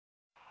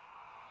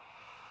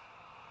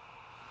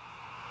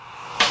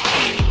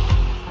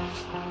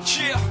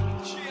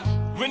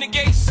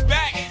Renegades is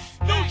back.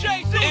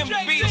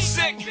 MB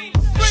sick.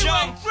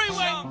 Young.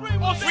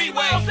 Freeway.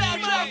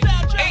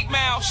 8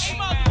 miles.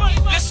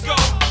 Let's go.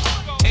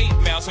 8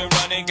 miles and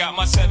running. Got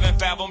my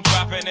 7th album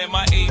dropping and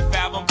my 8th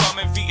album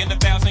coming. Feeding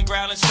 1,000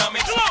 growling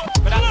stomachs.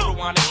 But I threw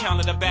on the count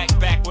of the back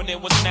when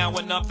it was now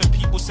or nothing.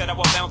 People said I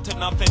would mount to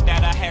nothing,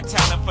 that I had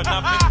talent for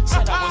nothing.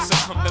 Said I would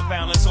succumb to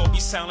violence or be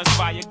silenced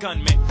by a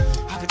gunman.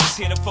 I could just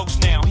hear the folks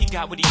now, he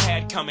got what he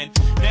had coming.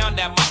 Now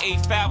that my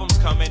 8th album's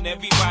coming,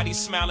 everybody's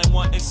smiling,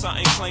 wanting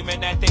something,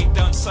 claiming that they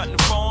done something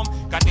for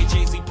them. Got their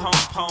Jay-Z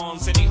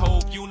pom-poms and they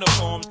whole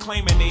uniforms,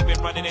 claiming they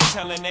been running and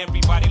telling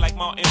everybody like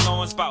Martin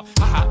Lawrence about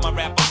how hot my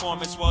rap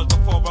performance was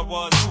before I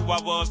was who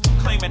I was.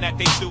 Claiming that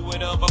they threw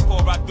it up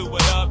before I threw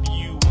it up.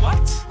 You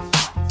what?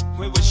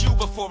 Where was you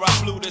before I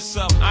blew this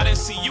up? I didn't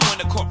see you in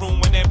the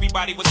courtroom when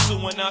everybody was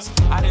suing us.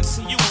 I didn't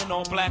see you in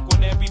all black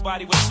when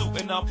everybody was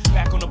suiting up.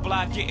 Back on the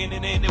block getting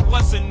it in, it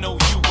wasn't no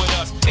you with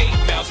us.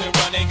 8,000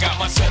 running, got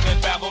my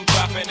 7th album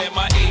dropping and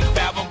my 8th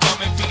album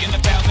coming. Feeding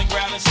 1,000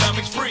 growling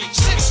stomachs free.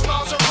 6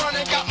 miles of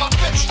running, got my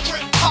 5th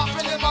strip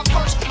popping and my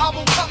 1st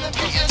album coming.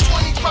 Beating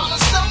 20 growling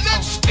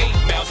stomachs.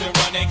 8,000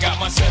 running, got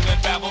my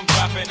 7th album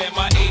dropping and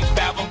my 8th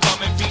album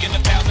coming. Feeding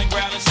 1,000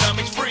 growling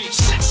stomachs free.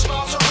 6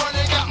 miles of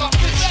running, got my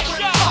 5th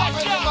strip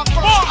popping and my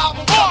 1st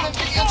album coming.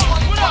 Beating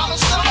 20 growling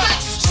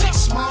stomachs.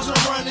 6 miles of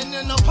running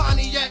in a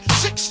Pontiac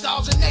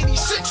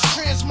 6086.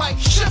 Trans mic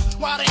shift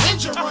while the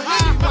engine run.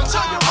 Anyone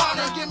tell your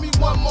honor, give me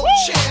one more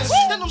chance.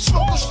 And I'm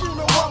smoking, screaming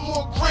 1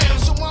 more gram.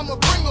 So I'ma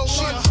bring her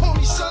one.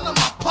 Only son of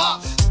my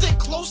pop. Stick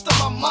close to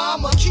my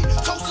mama. Keep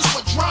toasters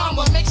for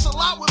drama. Makes a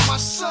lot with my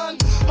son.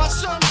 My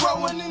son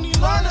growing and he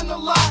learning a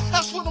lot.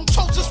 That's what them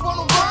toasters want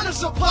them burners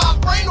to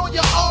pop. Rain on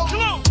your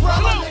own.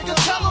 Brother nigga,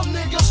 tell them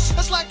niggas.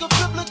 It's like a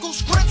biblical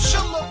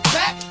scripture. Look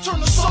back, turn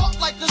the salt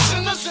like the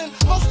sinners. And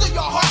most of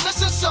your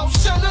heartless and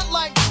self-centered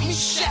like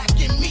Meshach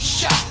and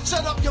Meshach.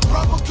 Set up your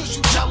brother cause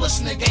you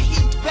jealous nigga. He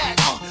back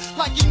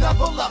like he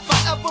never left.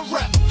 Forever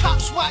rep.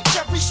 Cops watch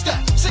every step.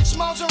 6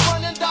 miles of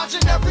running,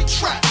 dodging every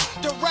trap.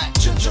 The rat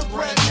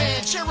gingerbread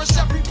man. Cherish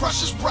every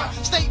precious breath.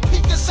 Stay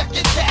peeking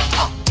second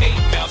that.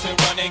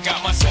 8,000 running,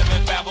 got my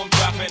 7th album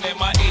dropping and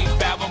my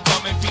 8th album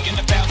coming. Feeding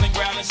 1,000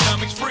 growling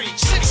stomachs free.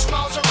 6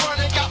 miles of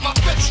running, got my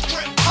 5th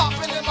strip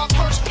popping and my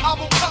 1st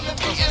album coming.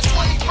 Beating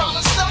 20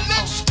 growling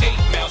stomachs.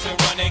 8,000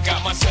 running,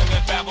 got my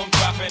 7th album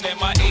dropping and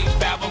my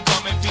 8th album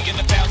coming. Feeding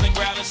 1,000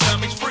 growling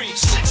stomachs free.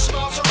 6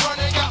 miles of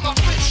running, got my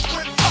 5th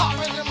strip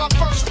popping and my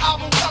 1st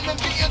album coming.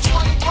 Beating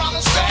 20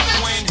 growling stomachs. Back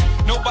when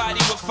nobody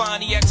would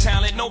find he had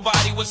talent,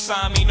 nobody would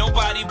sign me,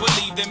 nobody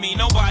believed in me,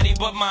 nobody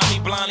but mommy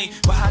blindly.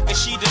 But how could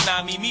she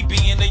deny me? Me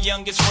being the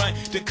youngest run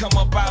to come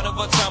up out of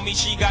her tummy.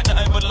 She got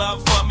nothing but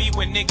love for me.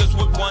 When niggas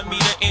would want me,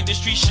 the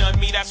industry shunned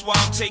me. That's why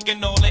I'm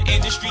taking all the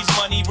industry's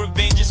money.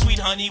 Revenge is sweet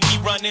honey, we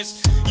run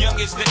this. Young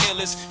is the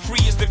illest,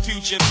 free is the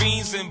future.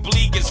 Beans and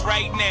bleak is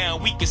right now.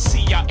 We can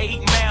see our 8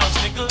 miles,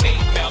 nigga.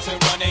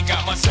 8,000 running,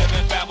 got my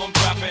 7th album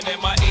dropping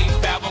and my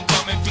 8th album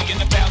coming. Feeding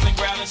 1,000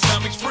 growling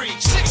stomachs free.